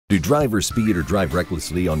Do drivers speed or drive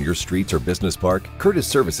recklessly on your streets or business park? Curtis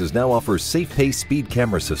Services now offers Safe Pace speed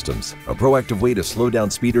camera systems, a proactive way to slow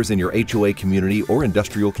down speeders in your HOA community or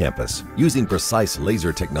industrial campus. Using precise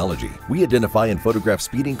laser technology, we identify and photograph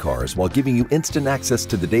speeding cars while giving you instant access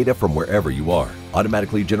to the data from wherever you are.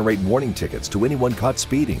 Automatically generate warning tickets to anyone caught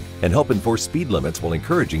speeding and help enforce speed limits while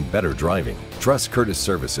encouraging better driving. Trust Curtis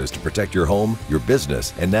Services to protect your home, your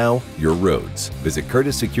business, and now your roads. Visit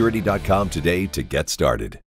CurtisSecurity.com today to get started.